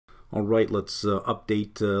All right, let's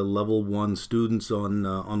update level 1 students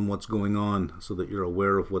on what's going on so that you're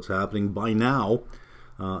aware of what's happening. By now,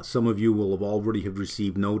 some of you will have already have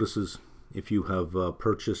received notices if you have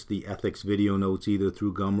purchased the ethics video notes either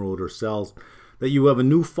through Gumroad or Cells that you have a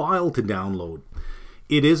new file to download.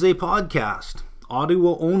 It is a podcast,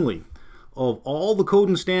 audio only, of all the code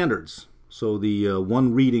and standards. So the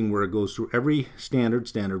one reading where it goes through every standard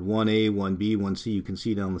 1A, 1B, 1C, you can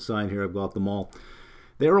see down the side here, I've got them all.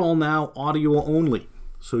 They're all now audio only.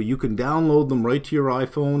 So you can download them right to your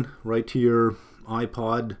iPhone, right to your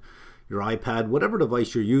iPod, your iPad, whatever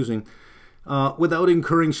device you're using, without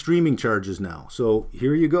incurring streaming charges now. So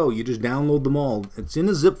here you go. You just download them all. It's in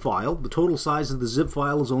a zip file. The total size of the zip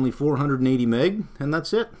file is only 480 meg, and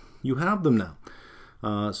that's it. You have them now.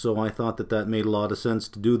 So I thought that made a lot of sense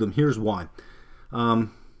to do them. Here's why.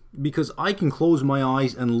 Because I can close my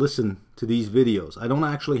eyes and listen to these videos. I don't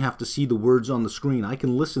actually have to see the words on the screen. I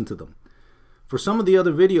can listen to them. For some of the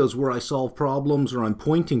other videos where I solve problems or I'm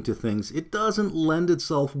pointing to things, it doesn't lend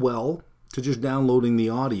itself well to just downloading the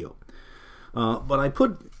audio. But I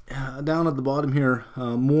put down at the bottom here,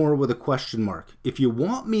 more with a question mark. If you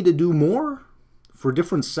want me to do more for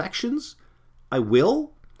different sections, I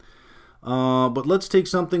will. But let's take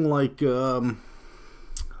something like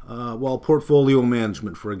portfolio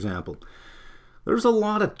management, for example. There's a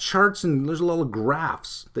lot of charts and there's a lot of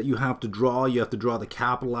graphs that you have to draw. You have to draw the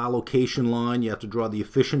capital allocation line. You have to draw the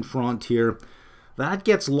efficient frontier. That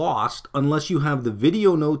gets lost unless you have the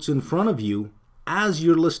video notes in front of you as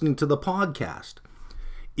you're listening to the podcast.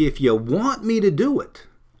 If you want me to do it,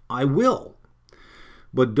 I will.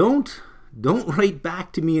 But don't write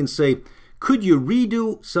back to me and say, could you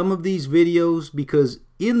redo some of these videos? Because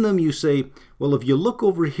in them you say, well, if you look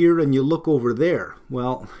over here and you look over there.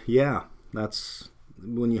 Well, yeah, that's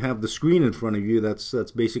when you have the screen in front of you, that's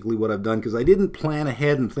basically what I've done, because I didn't plan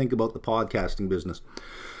ahead and think about the podcasting business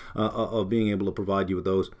of being able to provide you with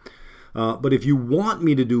those. But if you want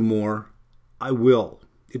me to do more, I will.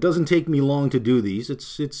 It doesn't take me long to do these.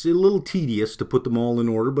 It's a little tedious to put them all in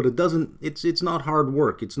order, but it's not hard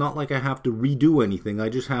work. It's not like I have to redo anything. I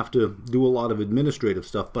just have to do a lot of administrative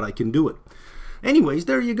stuff, but I can do it. Anyways,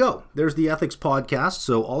 there you go. There's the ethics podcast.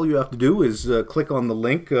 So all you have to do is click on the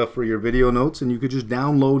link for your video notes, and you could just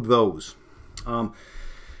download those.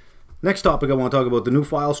 Next topic, I want to talk about the new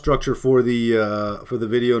file structure for the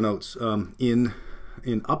video notes in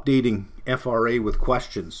updating FRA with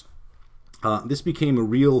questions. This became a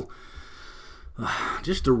real,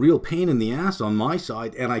 just a real pain in the ass on my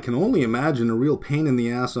side, and I can only imagine a real pain in the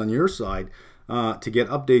ass on your side to get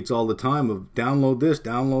updates all the time of download this,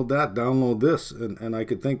 download that, download this. And I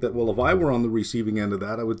could think that, well, if I were on the receiving end of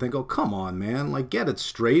that, I would think, oh, come on, man, like get it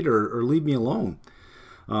straight or leave me alone.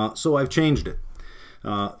 So I've changed it.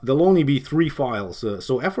 There'll only be 3 files.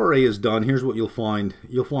 So FRA is done. Here's what you'll find.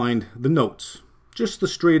 You'll find the notes, just the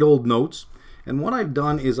straight old notes. And what I've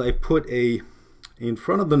done is I put in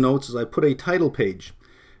front of the notes is I put a title page,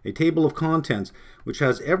 a table of contents, which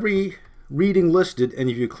has every reading listed. And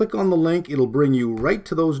if you click on the link, it'll bring you right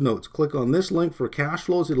to those notes. Click on this link for cash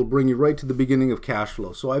flows. It'll bring you right to the beginning of cash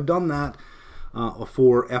flow. So I've done that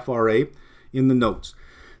for FRA in the notes.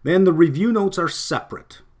 Then the review notes are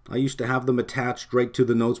separate. I used to have them attached right to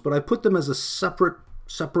the notes, but I put them as a separate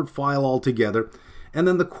file altogether. And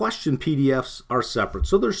then the question PDFs are separate.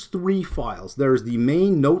 So there's 3 files. There's the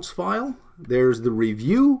main notes file, there's the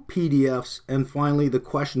review PDFs, and finally the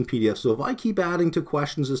question PDF. So if I keep adding to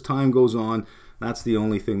questions as time goes on, that's the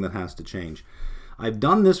only thing that has to change. I've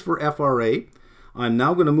done this for FRA. I'm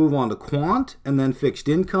now going to move on to quant and then fixed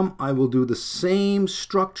income. I will do the same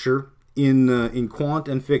structure in quant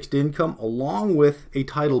and fixed income along with a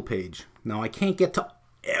title page. Now I can't get to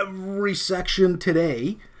every section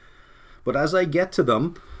today, but as I get to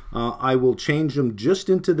them, I will change them just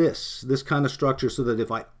into this kind of structure so that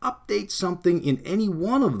if I update something in any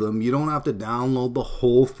one of them, you don't have to download the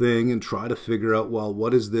whole thing and try to figure out, well,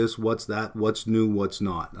 what is this, what's that, what's new, what's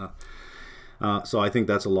not. So I think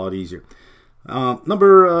that's a lot easier.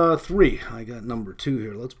 Number 3, I got number 2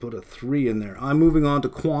 here. Let's put a 3 in there. I'm moving on to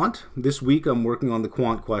quant. This week I'm working on the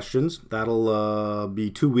quant questions. That'll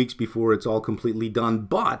be 2 weeks before it's all completely done.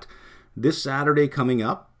 But this Saturday coming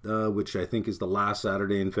up, which I think is the last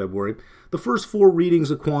Saturday in February, the first 4 readings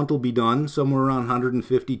of quant will be done. Somewhere around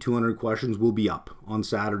 150, 200 questions will be up on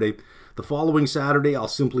Saturday. The following Saturday, I'll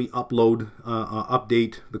simply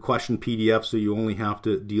update the question PDF, so you only have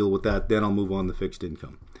to deal with that. Then I'll move on to fixed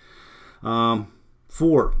income.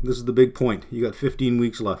 4, this is the big point. You got 15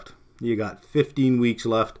 weeks left. You got 15 weeks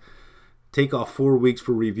left. Take off 4 weeks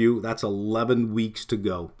for review. That's 11 weeks to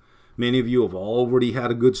go. Many of you have already had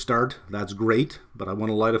a good start. That's great, but I want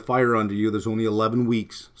to light a fire under you. There's only 11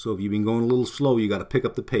 weeks, so if you've been going a little slow, you got to pick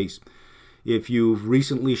up the pace. If you've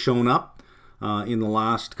recently shown up in the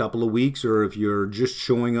last couple of weeks, or if you're just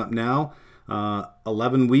showing up now,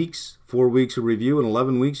 11 weeks, 4 weeks of review. In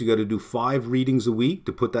 11 weeks, you got to do 5 readings a week.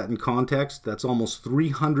 To put that in context, that's almost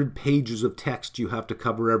 300 pages of text you have to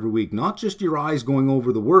cover every week. Not just your eyes going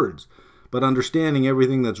over the words, but understanding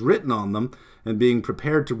everything that's written on them and being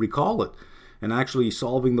prepared to recall it and actually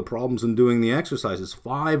solving the problems and doing the exercises.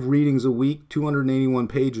 5 readings a week, 281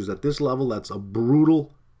 pages. At this level, that's a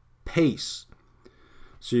brutal pace.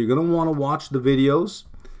 So you're going to want to watch the videos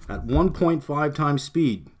at 1.5 times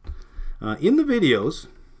speed. In the videos,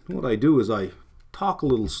 what I do is I talk a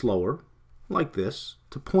little slower, like this,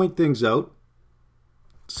 to point things out.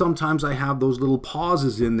 Sometimes I have those little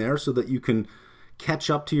pauses in there so that you can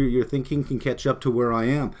catch up to your thinking can catch up to where I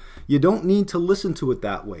am. You don't need to listen to it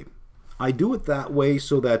that way. I do it that way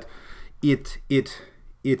so that it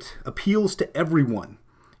appeals to everyone.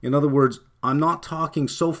 In other words, I'm not talking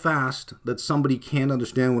so fast that somebody can't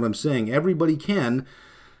understand what I'm saying. Everybody can.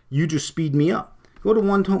 You just speed me up. Go to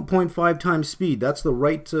 1.5 times speed. That's the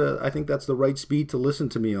right. I think that's the right speed to listen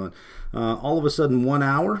to me on. All of a sudden, 1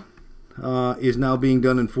 hour is now being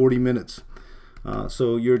done in 40 minutes.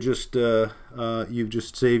 So you're just you've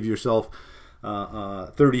just saved yourself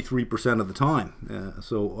 33% of the time.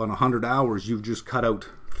 So on 100 hours, you've just cut out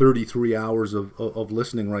 33 hours of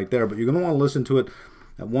listening right there. But you're going to want to listen to it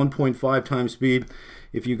at 1.5 times speed.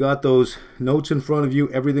 If you got those notes in front of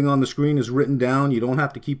you, everything on the screen is written down. You don't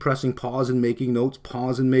have to keep pressing pause and making notes,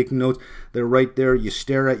 pause and making notes. They're right there. You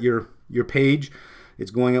stare at your page.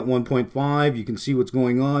 It's going at 1.5. You can see what's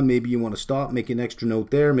going on. Maybe you want to stop, make an extra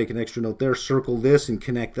note there, make an extra note there, circle this and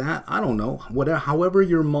connect that. I don't know. Whatever, however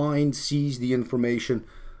your mind sees the information,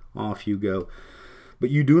 off you go. But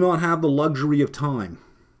you do not have the luxury of time.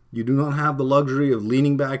 You do not have the luxury of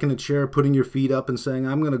leaning back in a chair, putting your feet up and saying,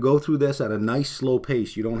 I'm going to go through this at a nice slow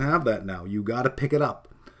pace. You don't have that now. You got to pick it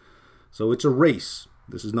up. So it's a race.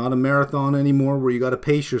 This is not a marathon anymore where you got to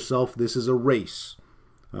pace yourself. This is a race.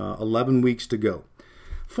 11 weeks to go.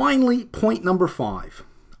 Finally, point number 5.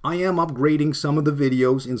 I am upgrading some of the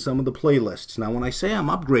videos in some of the playlists. Now, when I say I'm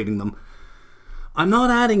upgrading them, I'm not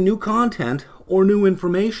adding new content or new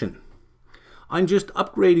information. I'm just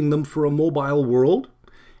upgrading them for a mobile world.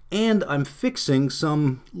 And I'm fixing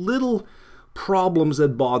some little problems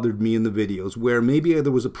that bothered me in the videos where maybe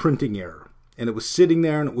there was a printing error and it was sitting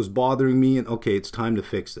there and it was bothering me and okay, it's time to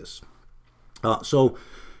fix this. So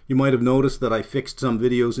you might have noticed that I fixed some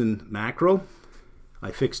videos in macro.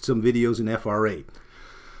 I fixed some videos in FRA.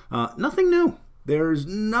 Nothing new. There's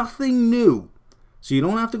nothing new. So you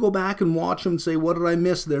don't have to go back and watch them and say, what did I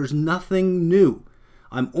miss? There's nothing new.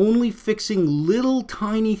 I'm only fixing little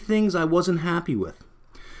tiny things I wasn't happy with.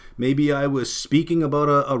 Maybe I was speaking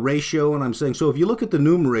about a ratio and I'm saying, so if you look at the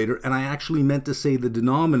numerator, and I actually meant to say the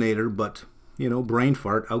denominator, but, you know, brain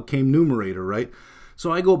fart, out came numerator, right?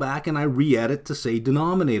 So I go back and I re-edit to say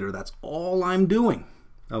denominator. That's all I'm doing,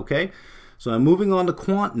 okay? So I'm moving on to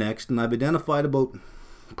quant next, and I've identified about,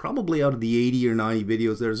 probably out of the 80 or 90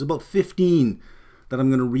 videos, there's about 15 that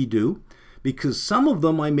I'm going to redo, because some of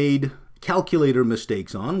them I made calculator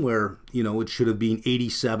mistakes on, where, you know, it should have been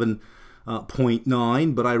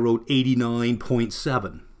 87.9, but I wrote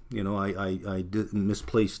 89.7. You know, I did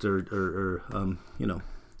misplaced or you know,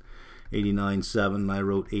 89.7. I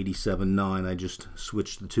wrote 87.9. I just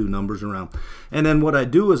switched the two numbers around. And then what I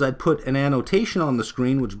do is I put an annotation on the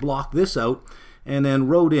screen which blocked this out, and then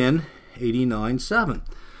wrote in 89.7.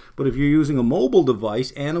 But if you're using a mobile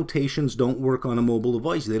device, annotations don't work on a mobile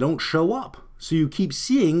device. They don't show up. So you keep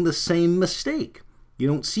seeing the same mistake. You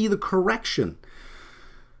don't see the correction.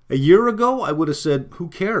 A year ago, I would have said, who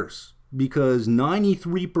cares? Because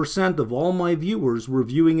 93% of all my viewers were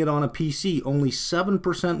viewing it on a PC. Only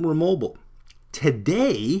 7% were mobile.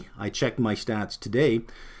 Today, I checked my stats today,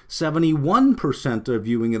 71% are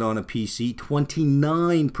viewing it on a PC,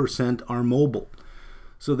 29% are mobile.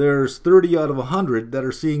 So there's 30 out of 100 that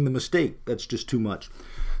are seeing the mistake. That's just too much.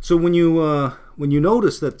 So when you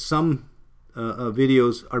notice that some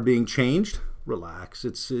videos are being changed, relax.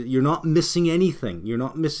 It's you're not missing anything. You're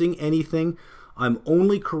not missing anything. I'm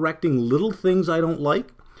only correcting little things I don't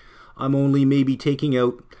like. I'm only maybe taking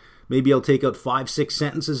out, maybe I'll take out 5-6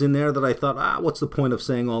 sentences in there that I thought, what's the point of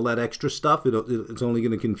saying all that extra stuff? It's only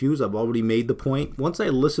going to confuse. I've already made the point. Once I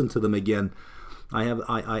listen to them again,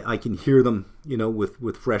 I can hear them, you know,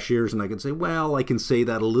 with fresh ears, and I can say, well, I can say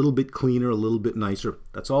that a little bit cleaner, a little bit nicer.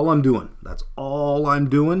 That's all I'm doing. That's all I'm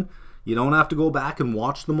doing. You don't have to go back and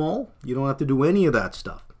watch them all. You don't have to do any of that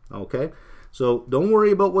stuff, okay? So don't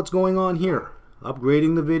worry about what's going on here.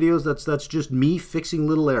 Upgrading the videos, that's just me fixing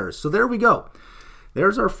little errors. So there we go.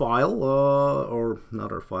 There's our file, or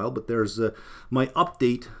not our file, but there's my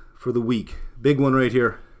update for the week. Big one right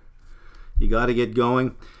here. You got to get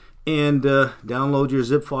going and download your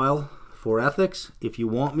zip file for ethics. If you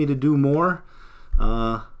want me to do more,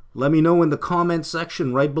 let me know in the comment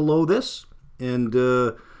section right below this. And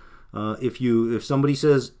if somebody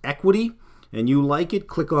says equity and you like it,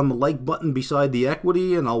 click on the like button beside the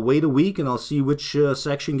equity, and I'll wait a week and I'll see which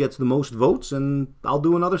section gets the most votes, and I'll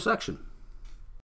do another section.